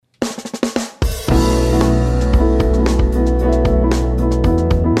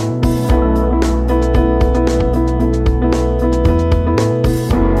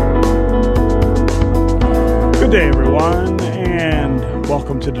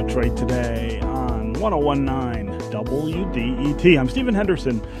to Detroit Today on 1019 WDET. I'm Stephen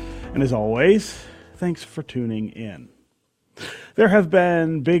Henderson, and as always, thanks for tuning in. There have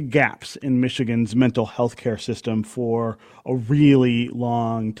been big gaps in Michigan's mental health care system for a really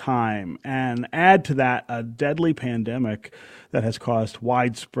long time, and add to that a deadly pandemic that has caused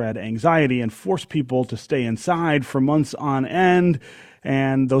widespread anxiety and forced people to stay inside for months on end,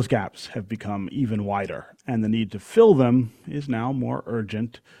 and those gaps have become even wider, and the need to fill them is now more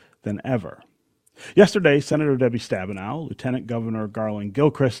urgent than ever. Yesterday, Senator Debbie Stabenow, Lieutenant Governor Garland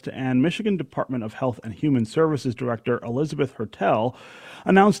Gilchrist, and Michigan Department of Health and Human Services Director Elizabeth Hertel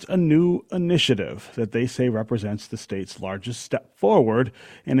announced a new initiative that they say represents the state's largest step forward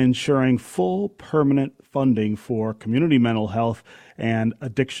in ensuring full permanent funding for community mental health and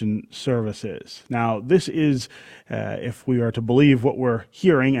addiction services. Now, this is, if we are to believe what we're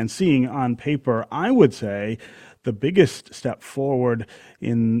hearing and seeing on paper, I would say the biggest step forward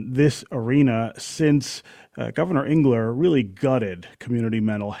in this arena since Governor Engler really gutted community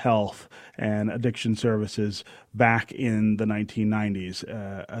mental health and addiction services back in the 1990s,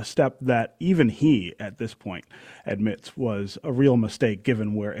 a step that even he, at this point, admits was a real mistake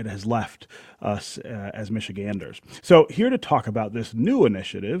given where it has left us as Michiganders. So here to talk about this new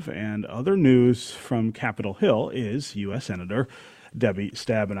initiative and other news from Capitol Hill is U.S. Senator Debbie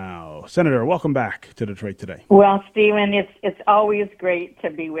Stabenow. Senator, welcome back to Detroit Today. Well, Stephen, it's always great to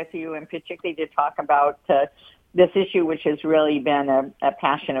be with you, and particularly to talk about this issue, which has really been a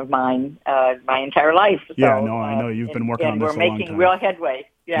passion of mine my entire life. Yeah, so, I know you've been working on this a long time. And we're making real headway.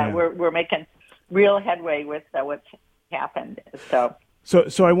 Yeah, we're making real headway with what's happened.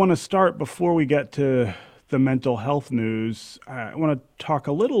 So I want to start, before we get to the mental health news, I want to talk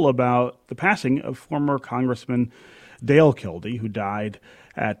a little about the passing of former Congressman Dale Kildee, who died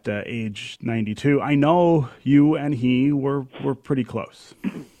at age 92. I know you and he were pretty close.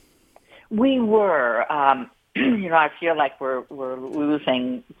 We were. I feel like we're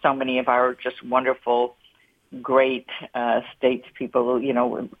losing so many of our just wonderful, great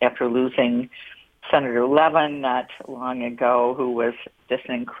statespeople. After losing Senator Levin not long ago, who was just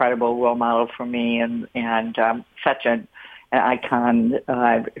an incredible role model for me and such an icon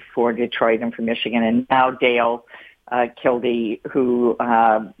for Detroit and for Michigan, and now Dale Kildee, who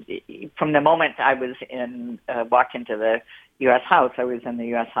from the moment I was walked into the U.S. House, I was in the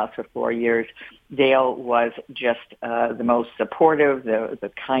U.S. House for 4 years. Dale was just the most supportive,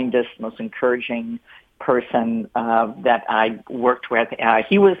 the kindest, most encouraging person that I worked with.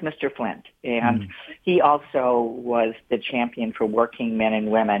 He was Mr. Flint, and he also was the champion for working men and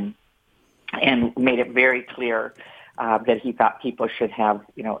women, and made it very clear that he thought people should have,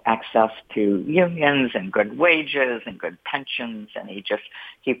 access to unions and good wages and good pensions, and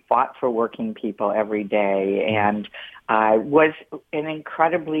he fought for working people every day, and was an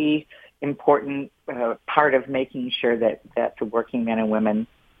incredibly important part of making sure that the working men and women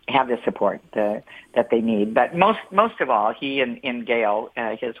have the support that they need. But most of all, he and Gail,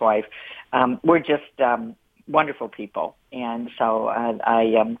 his wife, were just wonderful people, and so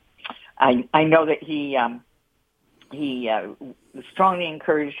I know that he strongly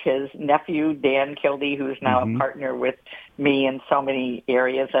encouraged his nephew, Dan Kildee, who's now a partner with me in so many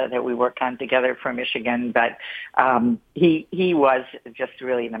areas that we work on together for Michigan. But he was just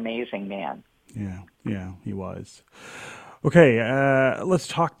really an amazing man. Yeah, he was. Okay, let's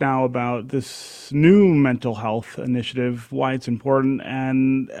talk now about this new mental health initiative, why it's important,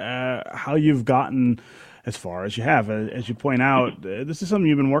 and how you've gotten as far as you have. As you point out, this is something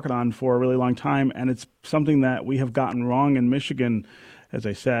you've been working on for a really long time, and it's something that we have gotten wrong in Michigan, as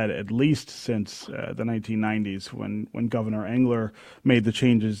I said, at least since the 1990s when Governor Engler made the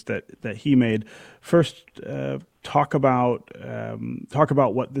changes that he made. First, talk about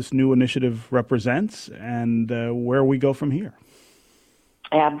what this new initiative represents and where we go from here.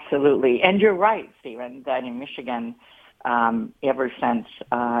 Absolutely. And you're right, Stephen, that in Michigan, ever since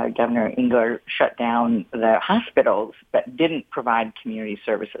Governor Engler shut down the hospitals but didn't provide community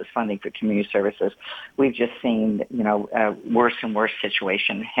services, funding for community services, we've just seen, a worse and worse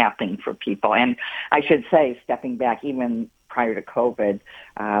situation happening for people. And I should say, stepping back, even prior to COVID,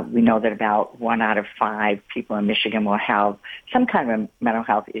 we know that about 1 out of 5 people in Michigan will have some kind of a mental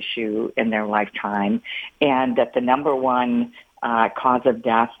health issue in their lifetime, and that the number one cause of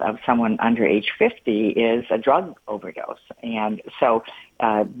death of someone under age 50 is a drug overdose. And so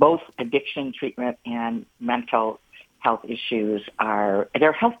both addiction treatment and mental health issues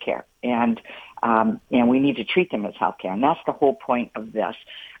they're healthcare, and we need to treat them as healthcare. And that's the whole point of this.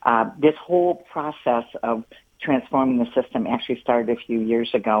 This whole process of transforming the system actually started a few years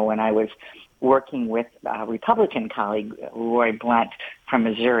ago when I was working with a Republican colleague, Roy Blunt from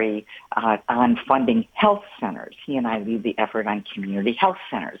Missouri, on funding health centers. He and I lead the effort on community health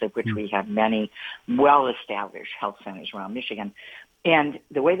centers, of which we have many well-established health centers around Michigan. And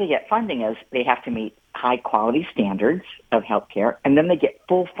the way they get funding is they have to meet high-quality standards of health care, and then they get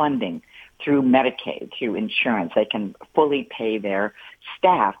full funding through Medicaid, through insurance. They can fully pay their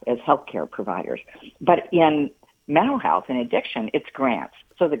staff as healthcare providers. But in mental health and addiction, it's grants.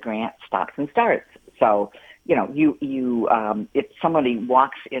 So the grant stops and starts. So, if somebody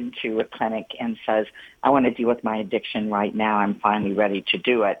walks into a clinic and says, I want to deal with my addiction right now, I'm finally ready to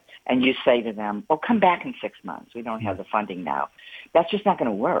do it, and you say to them, well, come back in 6 months. We don't have the funding now. That's just not going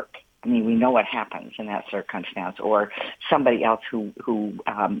to work. I mean, we know what happens in that circumstance. Or somebody else who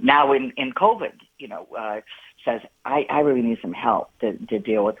now in COVID, says, I really need some help to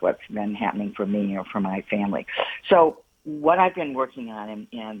deal with what's been happening for me or for my family. So what I've been working on,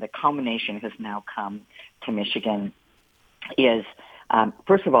 and the culmination has now come to Michigan, is,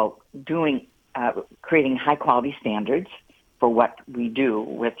 first of all, creating high-quality standards for what we do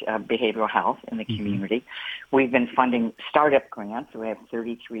with behavioral health in the community. We've been funding startup grants. We have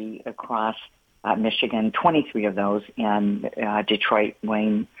 33 across Michigan, 23 of those in Detroit,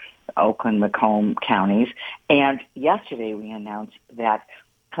 Wayne, Oakland, Macomb counties. And yesterday we announced that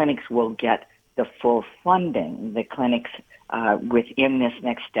clinics will get the full funding. The clinics within this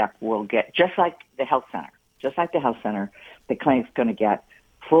next step will get, just like the health center, the clinic's going to get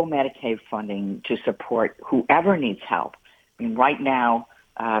full Medicaid funding to support whoever needs help. I mean, right now,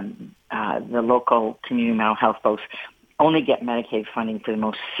 the local community mental health folks only get Medicaid funding for the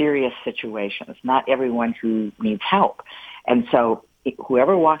most serious situations, not everyone who needs help. And so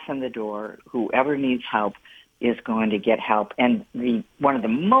whoever walks in the door, whoever needs help, is going to get help. And one of the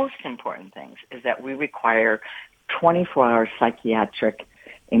most important things is that we require 24-hour psychiatric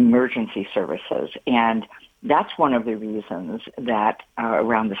emergency services. And that's one of the reasons that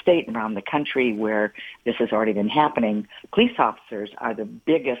around the state and around the country where this has already been happening, police officers are the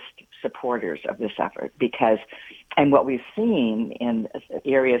biggest supporters of this effort and what we've seen in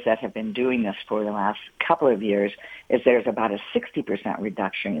areas that have been doing this for the last couple of years is there's about a 60%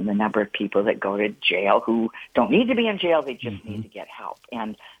 reduction in the number of people that go to jail who don't need to be in jail, they just need to get help.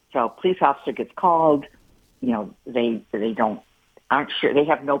 And so police officer gets called, they aren't sure, they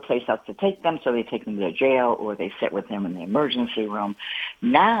have no place else to take them, so they take them to jail or they sit with them in the emergency room.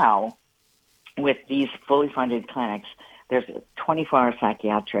 Now, with these fully funded clinics, there's a 24-hour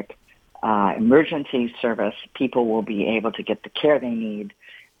psychiatric emergency service. People will be able to get the care they need.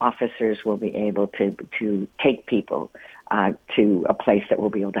 Officers will be able to take people to a place that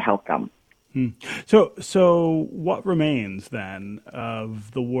will be able to help them. So what remains then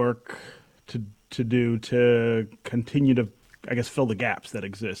of the work to do to continue to, I guess, fill the gaps that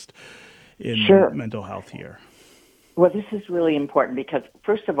exist in mental health here? Well, this is really important because,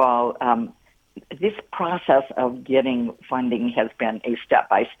 first of all, this process of getting funding has been a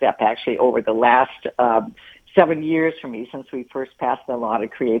step-by-step, actually, over the last 7 years for me since we first passed the law to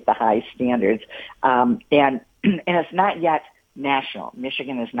create the high standards. And it's not yet national.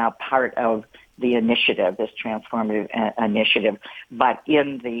 Michigan is now part of the initiative, this transformative initiative. But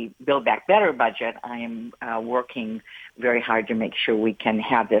in the Build Back Better budget, I am working very hard to make sure we can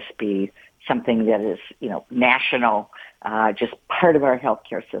have this be something that is, national, just part of our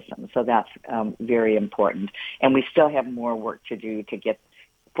healthcare system. So that's very important. And we still have more work to do to get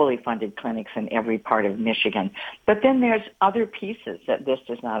fully funded clinics in every part of Michigan. But then there's other pieces that this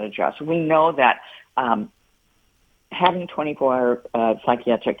does not address. We know that having 24-hour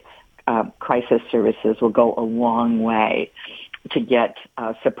psychiatric crisis services will go a long way to get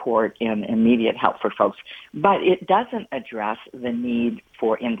support and immediate help for folks. But it doesn't address the need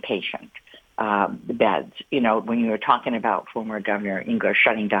for inpatient beds. When you were talking about former Governor Ingler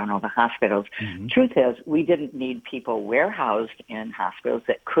shutting down all the hospitals, truth is we didn't need people warehoused in hospitals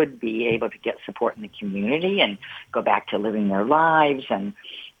that could be able to get support in the community and go back to living their lives and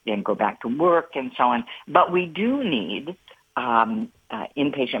go back to work and so on. But we do need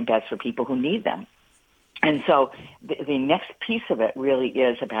inpatient beds for people who need them. And so the next piece of it really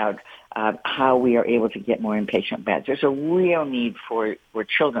is about how we are able to get more inpatient beds. There's a real need for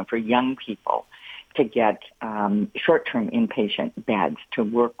children, for young people, to get short-term inpatient beds to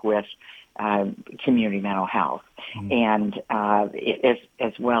work with community mental health, and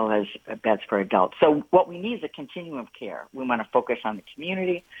as well as beds for adults. So what we need is a continuum of care. We want to focus on the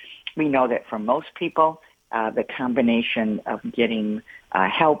community. We know that for most people, the combination of getting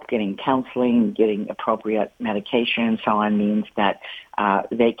help, getting counseling, getting appropriate medication, and so on means that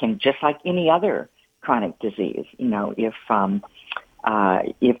they can, just like any other chronic disease, if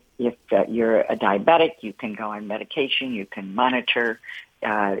If you're a diabetic, you can go on medication. You can monitor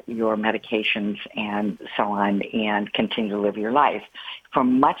your medications and so on and continue to live your life. For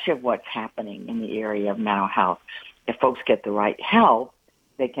much of what's happening in the area of mental health, if folks get the right help,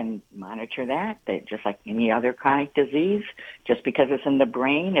 they can monitor that. Just like any other chronic disease, just because it's in the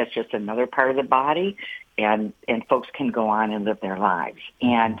brain, it's just another part of the body, and folks can go on and live their lives.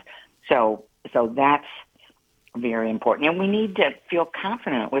 And so that's very important. And we need to feel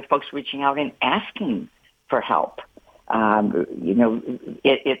confident with folks reaching out and asking for help.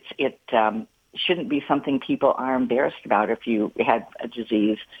 It shouldn't be something people are embarrassed about if you have a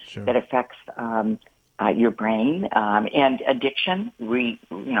disease that affects your brain, and addiction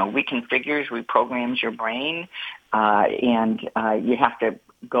reconfigures, reprograms your brain, and you have to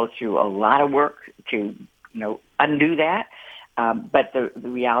go through a lot of work to undo that. But the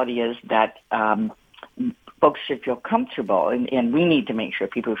reality is that folks should feel comfortable, and we need to make sure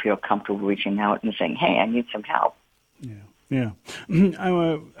people feel comfortable reaching out and saying, "Hey, I need some help." Yeah.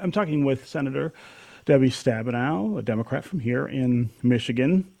 I'm talking with Senator Debbie Stabenow, a Democrat from here in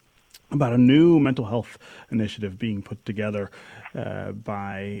Michigan, about a new mental health initiative being put together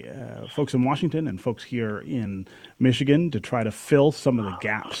by folks in Washington and folks here in Michigan to try to fill some of the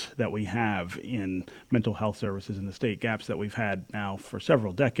gaps that we have in mental health services in the state, gaps that we've had now for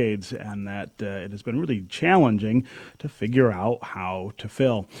several decades, and that it has been really challenging to figure out how to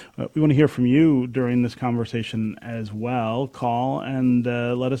fill. We want to hear from you during this conversation as well. Call and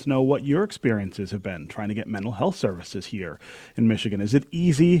let us know what your experiences have been trying to get mental health services here in Michigan. Is it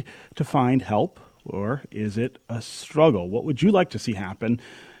easy to find help, or is it a struggle? What would you like to see happen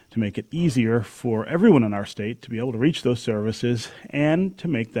to make it easier for everyone in our state to be able to reach those services and to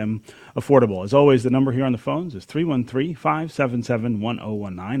make them affordable? As always, the number here on the phones is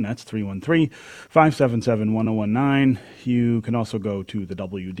 313-577-1019. That's 313-577-1019. You can also go to the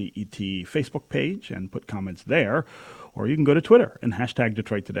WDET Facebook page and put comments there, or you can go to Twitter and hashtag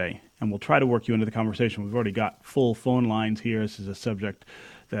Detroit Today, and we'll try to work you into the conversation. We've already got full phone lines here. This is a subject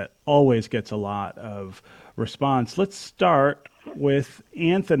that always gets a lot of response. Let's start with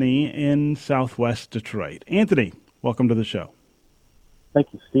Anthony in Southwest Detroit. Anthony, welcome to the show.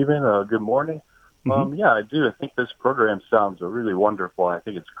 Thank you, Stephen. Good morning. Yeah, I do. I think this program sounds really wonderful. I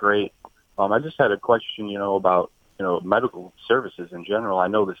think it's great. I just had a question, about, medical services in general. I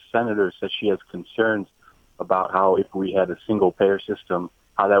know the senator said she has concerns about how if we had a single payer system,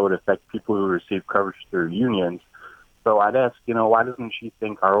 how that would affect people who receive coverage through unions. So I'd ask, why doesn't she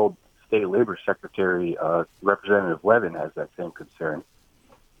think our old state labor secretary, Representative Levin, has that same concern?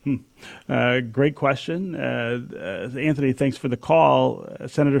 Great question. Anthony, thanks for the call.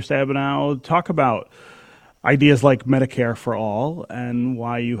 Senator Stabenow, talk about ideas like Medicare for All and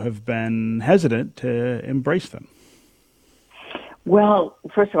why you have been hesitant to embrace them. Well,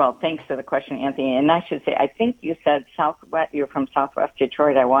 first of all, thanks for the question, Anthony. And I should say, I think you said Southwest. You're from Southwest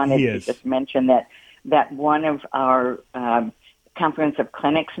Detroit. I wanted to just mention that one of our comprehensive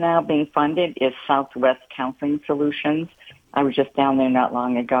clinics now being funded is Southwest Counseling Solutions. I was just down there not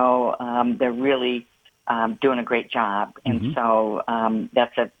long ago. They're really doing a great job, and so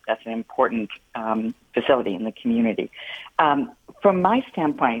that's an important facility in the community. From my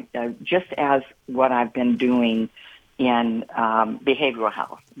standpoint, just as what I've been doing in behavioral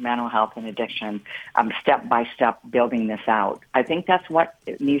health, mental health, and addiction, step by step building this out. I think that's what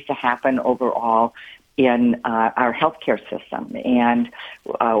needs to happen overall in our healthcare system. And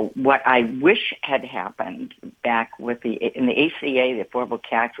what I wish had happened back with in the ACA, the Affordable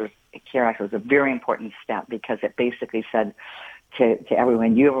Care Act was a very important step because it basically said to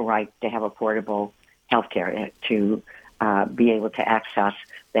everyone, you have a right to have affordable healthcare, to be able to access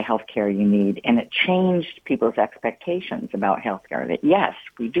the health care you need. And it changed people's expectations about health care, that yes,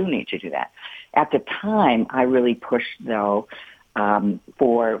 we do need to do that. At the time, I really pushed, though,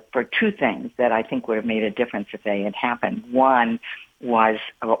 for two things that I think would have made a difference if they had happened. One was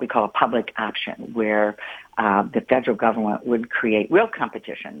what we call a public option, where the federal government would create real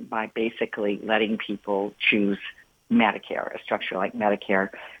competition by basically letting people choose Medicare, a structure like Medicare,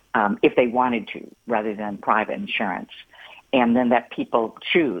 if they wanted to, rather than private insurance. And then let people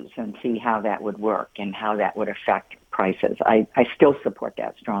choose and see how that would work and how that would affect prices. I still support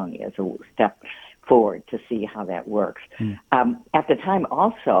that strongly as a step forward to see how that works. At the time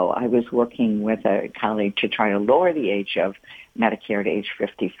also, I was working with a colleague to try to lower the age of Medicare to age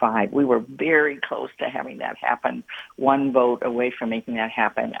 55. We were very close to having that happen, one vote away from making that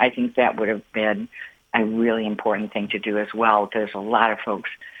happen. I think that would have been a really important thing to do as well. There's a lot of folks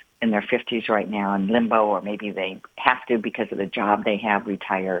in their 50s right now in limbo, or maybe they have to because of the job they have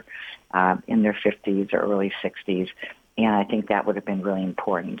retire in their 50s or early 60s. And I think that would have been really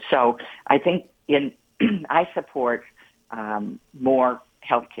important. So I think I support more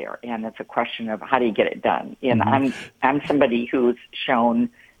healthcare, and it's a question of how do you get it done. And I'm somebody who's shown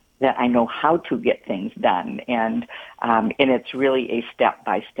that I know how to get things done, and it's really a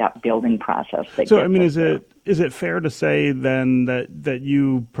step-by-step building process. So, I mean, is it fair to say then that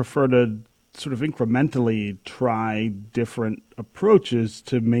you prefer to sort of incrementally try different approaches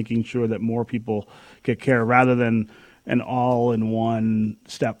to making sure that more people get care rather than an all-in-one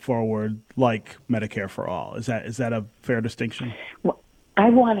step forward like Medicare for All? Is that a fair distinction? Well, I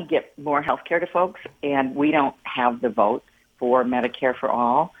want to get more health care to folks, and we don't have the votes for Medicare for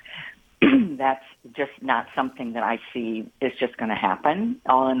All. That's just not something that I see is just going to happen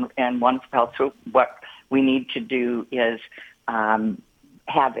all in one fell swoop. What we need to do is have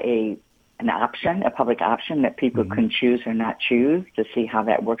an option, a public option that people can choose or not choose to see how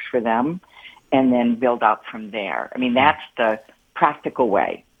that works for them, and then build out from there. I mean, that's the practical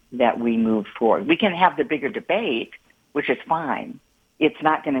way that we move forward. We can have the bigger debate, which is fine. It's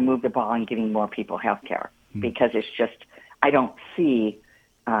not going to move the ball in getting more people health care because it's just, I don't see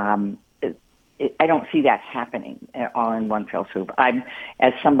that happening all in one fell swoop. I'm,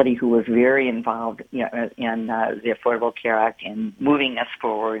 as somebody who was very involved in the Affordable Care Act and moving us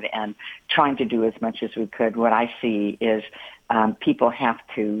forward and trying to do as much as we could, what I see is people have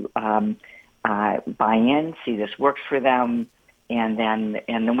to buy in, see this works for them, and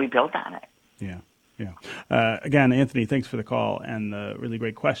then we build on it. Yeah. Again, Anthony, thanks for the call and the really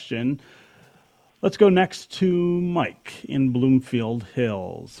great question. Let's go next to Mike in Bloomfield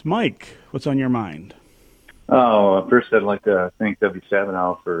Hills. Mike, what's on your mind? Oh, first I'd like to thank W.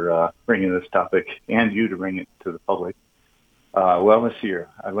 Stabenow for bringing this topic and you to bring it to the public. Wellness year.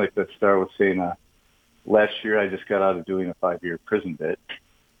 I'd like to start with saying last year I just got out of doing a 5-year prison bit,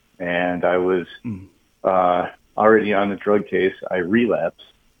 and I was already on the drug case. I relapsed,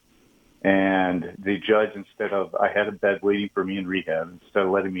 and the judge, I had a bed waiting for me in rehab, instead of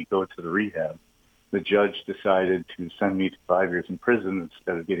letting me go to the rehab, the judge decided to send me to 5 years in prison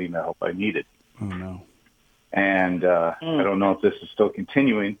instead of getting the help I needed. Oh, no. And I don't know if this is still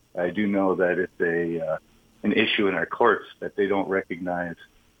continuing. I do know that it's an issue in our courts that they don't recognize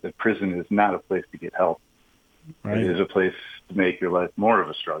that prison is not a place to get help. Right. It is a place to make your life more of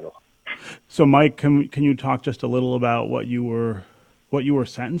a struggle. So, Mike, can you talk just a little about what you were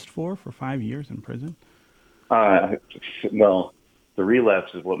sentenced for 5 years in prison? Well, the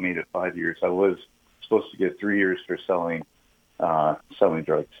relapse is what made it 5 years. I was supposed to get 3 years for selling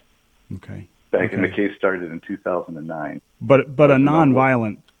drugs. Okay. And the case started in 2009. But a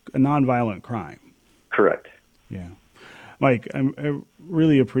nonviolent crime. Correct. Yeah. Mike, I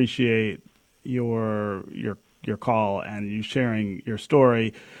really appreciate your call and you sharing your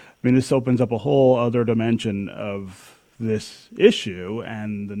story. I mean, this opens up a whole other dimension of this issue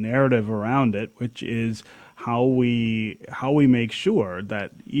and the narrative around it, which is how we make sure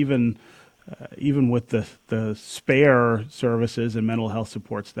that even with the spare services and mental health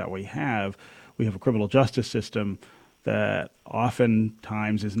supports that we have a criminal justice system that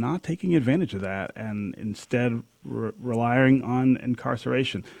oftentimes is not taking advantage of that and instead relying on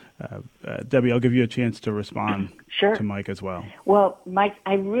incarceration. Debbie, I'll give you a chance to respond Sure. to Mike as well. Well, Mike,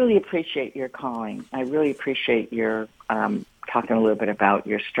 I really appreciate your calling. I really appreciate your talking a little bit about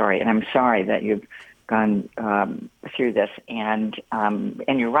your story, and I'm sorry that you've gone through this. And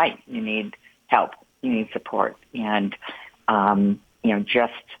you're right. You need help. You need support. And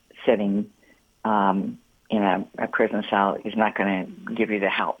just sitting in a prison cell is not going to give you the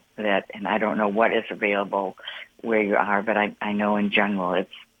help and I don't know what is available where you are, but I know in general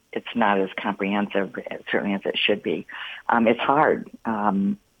it's not as comprehensive certainly as it should be. It's hard.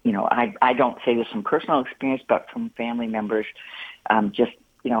 I don't say this from personal experience, but from family members, just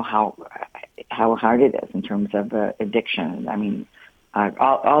how hard it is in terms of addiction. I mean,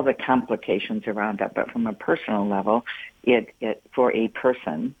 all the complications around it, but from a personal level, it for a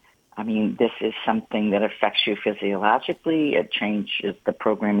person. I mean, this is something that affects you physiologically. It changes the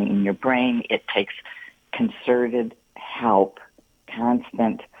programming in your brain. It takes concerted help,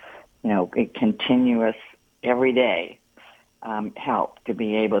 constant, continuous, everyday help to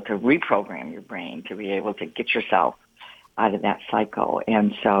be able to reprogram your brain, to be able to get yourself out of that cycle.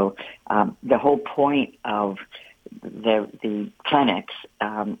 And so the whole point of the clinics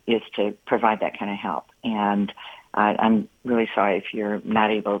is to provide that kind of help. And I'm really sorry if you're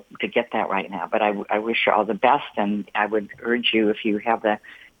not able to get that right now, but I wish you all the best, and I would urge you, if you have the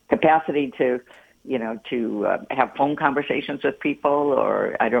capacity to have phone conversations with people,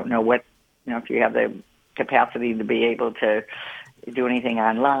 or I don't know what, if you have the capacity to be able to, do anything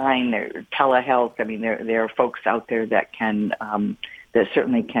online. There telehealth. I mean, there are folks out there that can that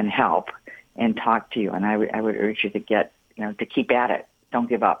certainly can help and talk to you. And I would urge you to to keep at it. Don't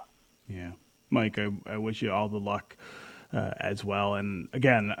give up. Yeah, Mike, I wish you all the luck as well. And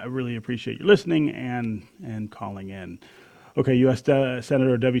again, I really appreciate you listening and calling in. Okay, U.S.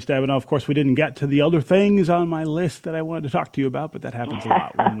 Senator Debbie Stabenow. Of course, we didn't get to the other things on my list that I wanted to talk to you about, but that happens a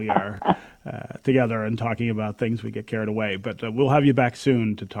lot when we are together and talking about things. We get carried away. But we'll have you back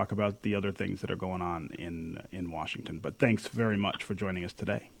soon to talk about the other things that are going on in Washington. But thanks very much for joining us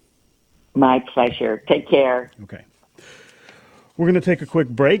today. My pleasure. Take care. Okay. We're going to take a quick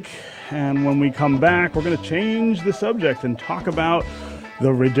break, and when we come back, we're going to change the subject and talk about the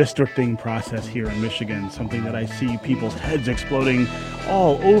redistricting process here in Michigan, something that I see people's heads exploding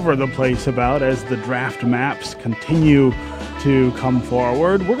all over the place about as the draft maps continue to come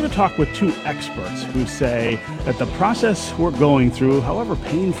forward. We're going to talk with two experts who say that the process we're going through, however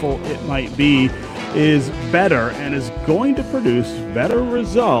painful it might be, is better and is going to produce better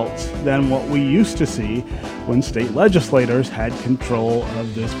results than what we used to see when state legislators had control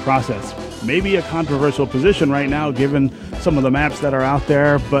of this process. Maybe a controversial position right now, given some of the maps that are out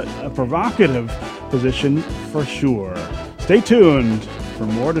there, but a provocative position for sure. Stay tuned for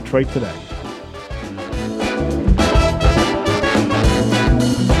more Detroit Today.